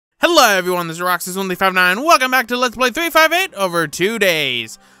Hello everyone, this is Roxas1359. Welcome back to Let's Play 358 over 2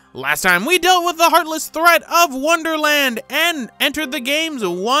 days. Last time we dealt with the heartless threat of Wonderland and entered the games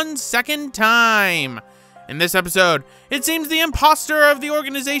one second time. In this episode, it seems the imposter of the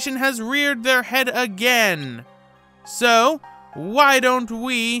organization has reared their head again. So, why don't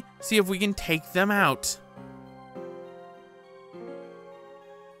we see if we can take them out?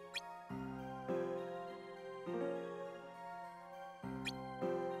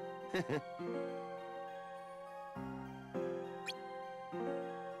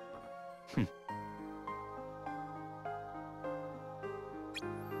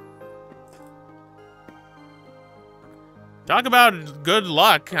 Talk about good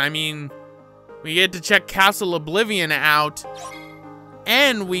luck. I mean, we get to check Castle Oblivion out,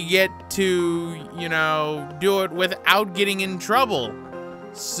 and we get to, you know, do it without getting in trouble.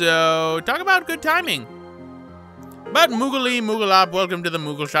 So, talk about good timing. But Moogly, Mooglop, welcome to the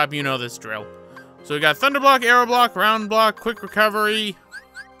Moogle shop. You know this drill. So we got Thunder Block, Arrow Block, Round Block, Quick Recovery.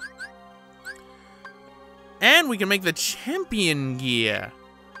 And we can make the Champion Gear.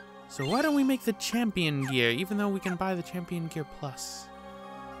 So why don't we make the Champion Gear, even though we can buy the Champion Gear Plus?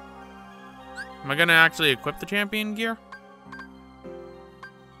 Am I gonna actually equip the Champion Gear?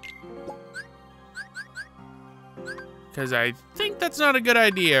 Because I think that's not a good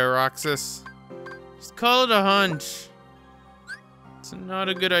idea, Roxas. Just call it a hunch. It's not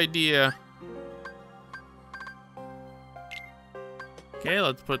a good idea. Okay,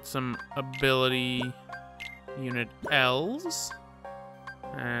 let's put some ability unit L's.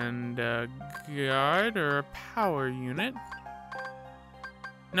 And a guard or a power unit.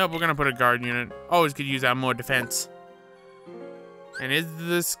 Nope, we're gonna put a guard unit. Always could use that more defense. And is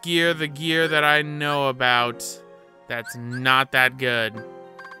this gear the gear that I know about that's not that good?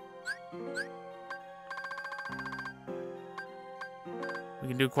 We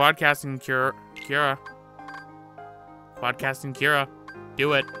can do quadcasting Cura. Quadcasting Cura.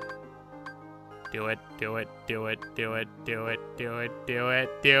 Do it. Do it, do it, do it, do it, do it, do it, do it,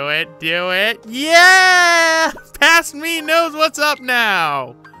 do it, do it. Yeah! Past me knows what's up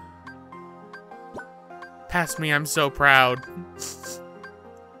now. Past me, I'm so proud.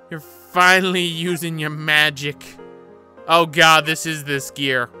 You're finally using your magic. Oh god, this is this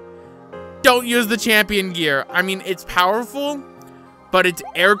gear. Don't use the Champion Gear. I mean, it's powerful, but its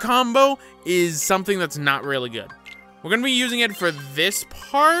air combo is something that's not really good. We're gonna be using it for this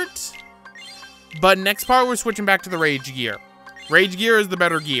part. But next part, we're switching back to the Rage Gear. Rage Gear is the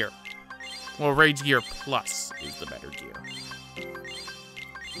better gear. Well, Rage Gear Plus is the better gear.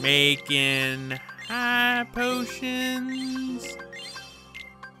 Making high potions.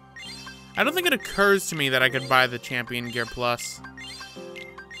 I don't think it occurs to me that I could buy the Champion Gear Plus.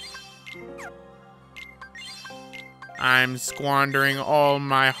 I'm squandering all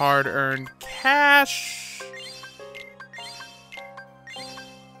my hard-earned cash.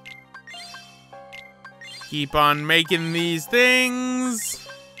 Keep on making these things.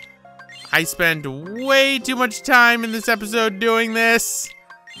 I spent way too much time in this episode doing this.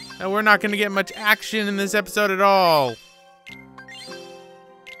 And we're not going to get much action in this episode at all.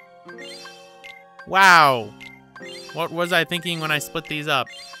 Wow. What was I thinking when I split these up?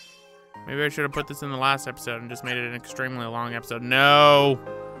 Maybe I should have put this in the last episode and just made it an extremely long episode. No.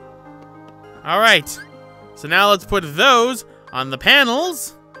 All right. So now let's put those on the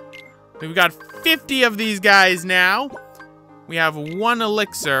panels. We've got 50 of these guys now. We have one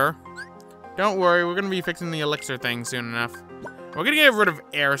elixir. Don't worry, we're gonna be fixing the elixir thing soon enough. We're gonna get rid of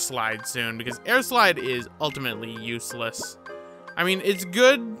air slide soon because air slide is ultimately useless. I mean, it's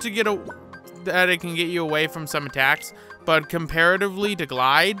good to get that it can get you away from some attacks, but comparatively to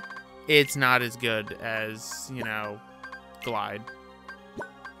glide, it's not as good as, you know, glide.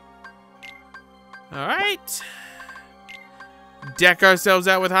 All right. Deck ourselves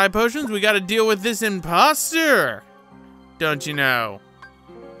out with high potions. We gotta deal with this imposter. Don't you know?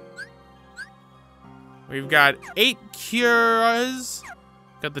 We've got 8 cures.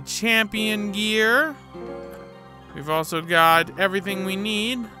 Got the Champion Gear. We've also got everything we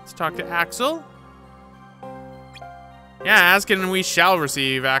need. Let's talk to Axel. Yeah, ask and we shall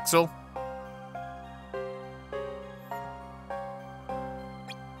receive, Axel.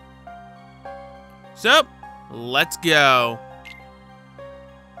 So, let's go.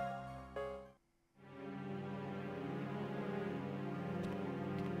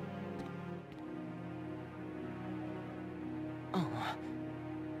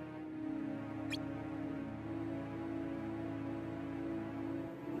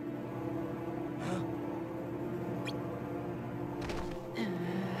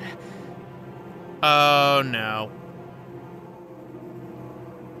 Oh no.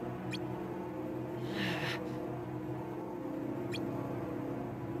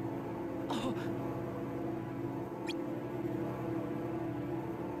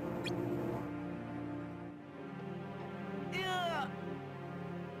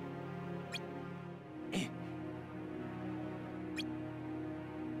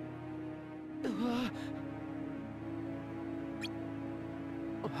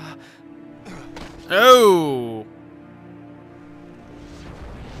 Oh!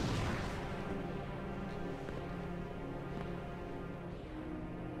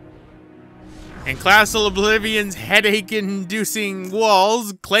 And Castle Oblivion's headache-inducing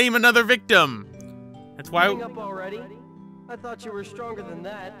walls claim another victim. That's why. Giving up already? I thought you were stronger than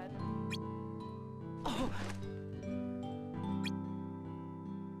that.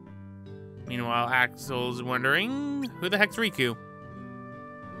 Meanwhile, Axel's wondering, who the heck's Riku?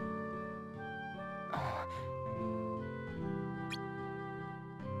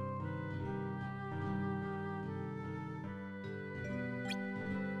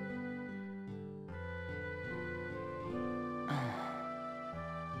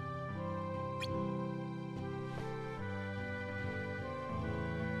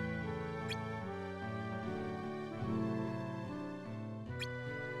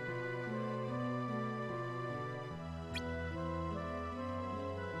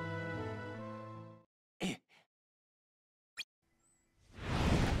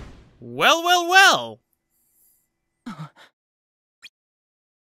 Well, well, well.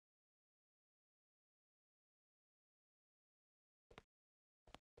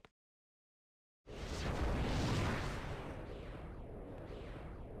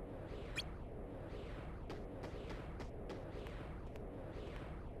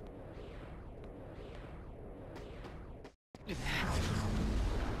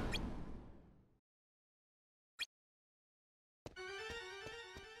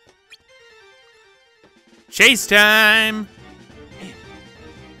 Chase time!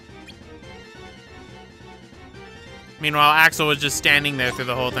 Meanwhile, Axel was just standing there through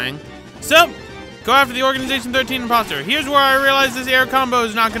the whole thing. So, go after the Organization 13 imposter. Here's where I realize this air combo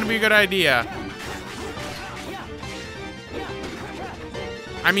is not going to be a good idea.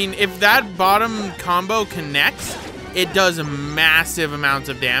 I mean, if that bottom combo connects, it does massive amounts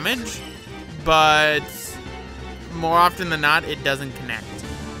of damage, but more often than not, it doesn't connect.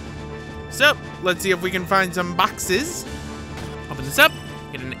 So, let's see if we can find some boxes. Open this up,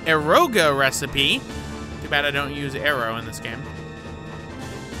 get an Eroga recipe. Too bad I don't use arrow in this game.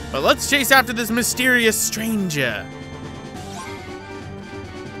 But let's chase after this mysterious stranger.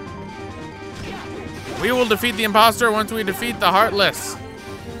 We will defeat the imposter once we defeat the Heartless.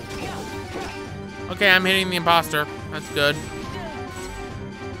 Okay, I'm hitting the imposter. That's good.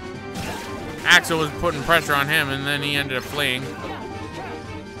 Axel was putting pressure on him, and then he ended up fleeing.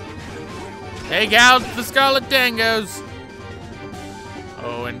 Take out the Scarlet Tangos.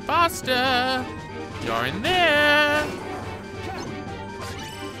 Oh, imposter. You're in there.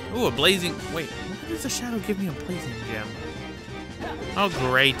 Ooh, a blazing. Wait, why does the shadow give me a blazing gem? Oh,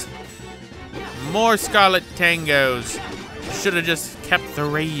 great. More Scarlet Tangos. Should have just kept the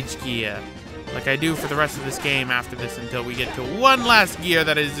rage gear, like I do for the rest of this game after this, until we get to one last gear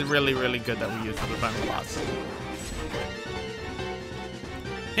that is really, really good that we use for the final boss.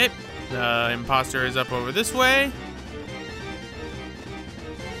 Yep. The imposter is up over this way.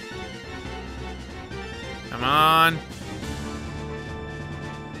 Come on.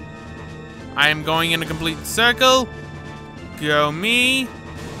 I am going in a complete circle. Go me.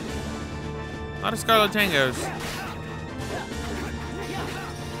 A lot of Scarlet Tangos.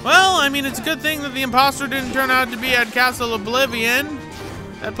 Well, I mean, it's a good thing that the imposter didn't turn out to be at Castle Oblivion.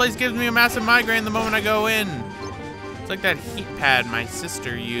 That place gives me a massive migraine the moment I go in. It's like that heat pad my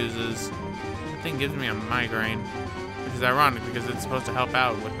sister uses. That thing gives me a migraine, which is ironic because it's supposed to help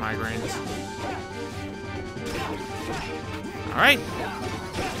out with migraines. All right,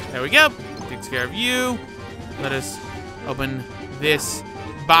 there we go. Takes care of you. Let us open this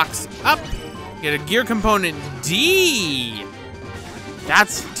box up. Get a gear component D.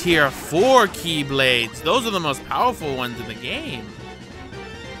 That's tier 4 Keyblades. Those are the most powerful ones in the game.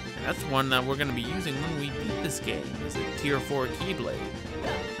 And that's one that we're gonna be using when we beat this game, is a tier 4 Keyblade.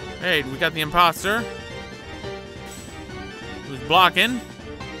 Hey, we got the imposter. Who's blocking?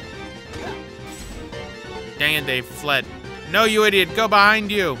 Dang it, they fled. No, you idiot, go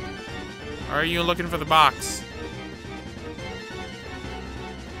behind you. Or are you looking for the box?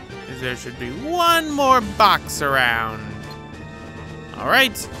 Because there should be one more box around. All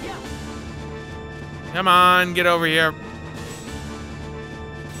right. Come on, get over here.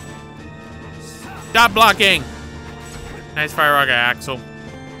 Stop blocking. Nice fire rocket, Axel.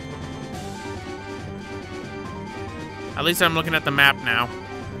 At least I'm looking at the map now.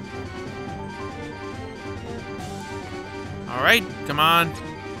 All right, come on.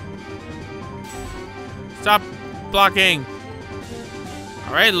 Stop blocking.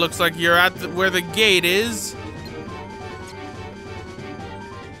 All right, looks like you're at where the gate is.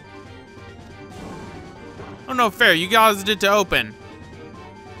 Oh, no fair. You caused it to open.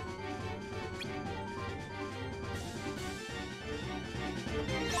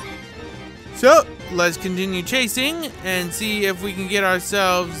 So, let's continue chasing and see if we can get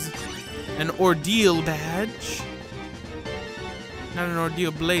ourselves an ordeal badge. Not an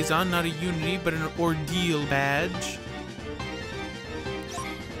ordeal blazon, not a unity, but an ordeal badge.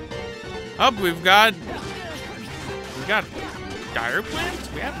 Oh, we've got dire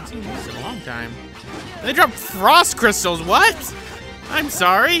plants? We haven't seen these in a long time. They dropped frost crystals, what? I'm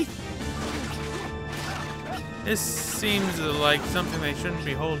sorry. This seems like something they shouldn't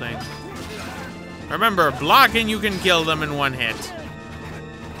be holding. Remember, block and you can kill them in one hit.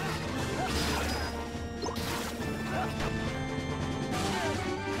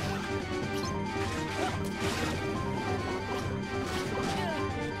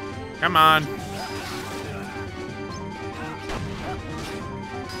 Come on.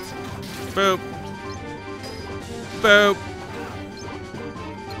 Boop. Boop.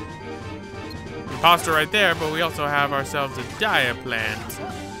 Imposter right there, but we also have ourselves a dire plant.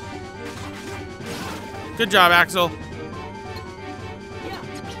 Good job, Axel.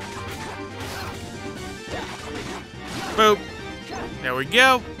 Boop. There we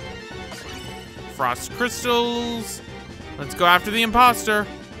go. Frost crystals. Let's go after the imposter.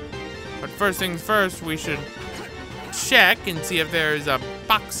 But first things first, we should check and see if there's a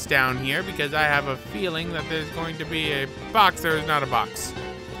box down here, because I have a feeling that there's going to be a box. There is not a box.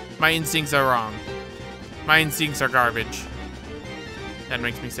 My instincts are wrong. My instincts are garbage. That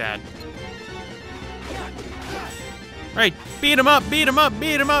makes me sad. Right, beat him up, beat him up,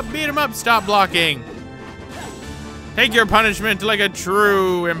 beat him up, beat him up. Stop blocking. Take your punishment like a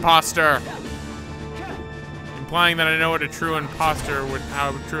true imposter. Implying that I know what a true imposter would, how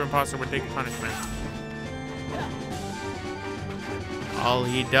a true imposter would take punishment. All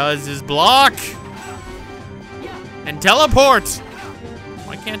he does is block and teleport.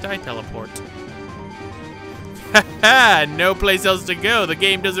 Why can't I teleport? Haha, no place else to go. The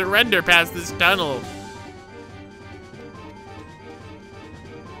game doesn't render past this tunnel.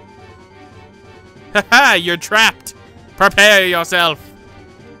 Haha, you're trapped. Prepare yourself.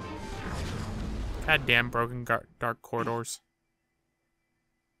 Goddamn broken dark corridors.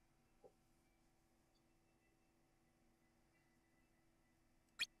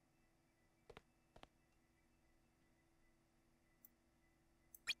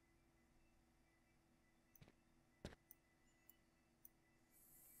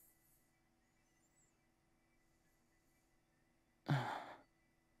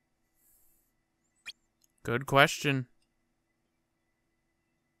 Good question.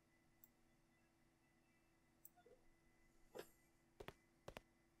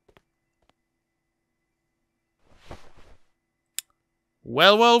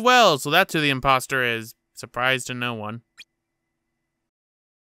 Well, well, well, so that's who the imposter is. Surprise to no one.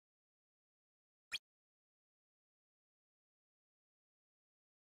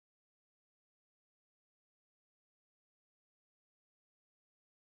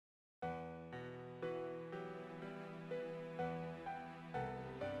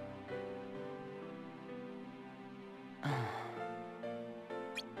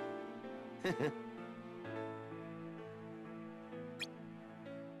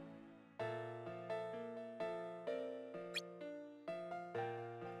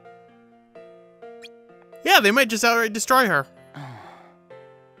 Yeah, they might just outright destroy her.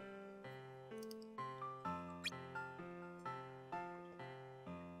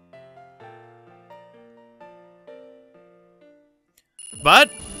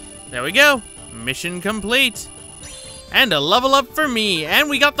 But, there we go. Mission complete. And a level up for me. And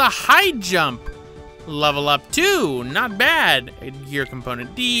we got the high jump. Level up too. Not bad. A gear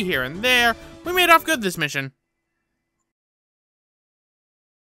component D here and there. We made off good this mission.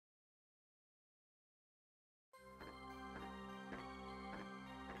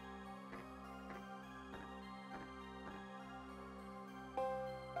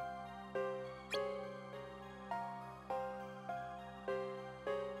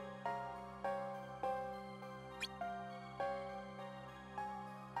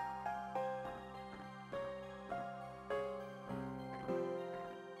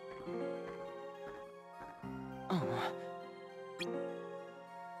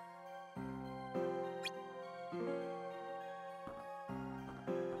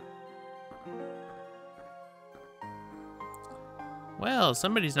 Well,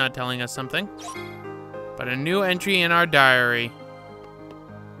 somebody's not telling us something. But a new entry in our diary.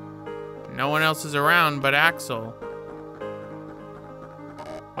 No one else is around but Axel.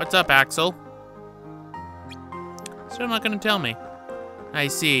 What's up, Axel? Still not gonna tell me. I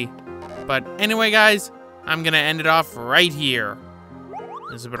see. But anyway, guys, I'm gonna end it off right here.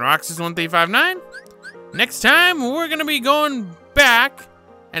 This has been Roxas1359. Next time, we're gonna be going back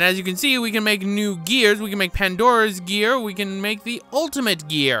And as you can see, we can make new gears. We can make Pandora's gear. We can make the ultimate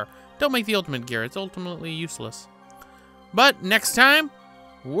gear. Don't make the ultimate gear. It's ultimately useless. But next time,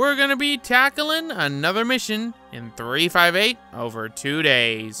 we're going to be tackling another mission in 358 over 2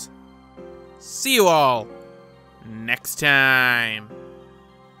 days. See you all next time.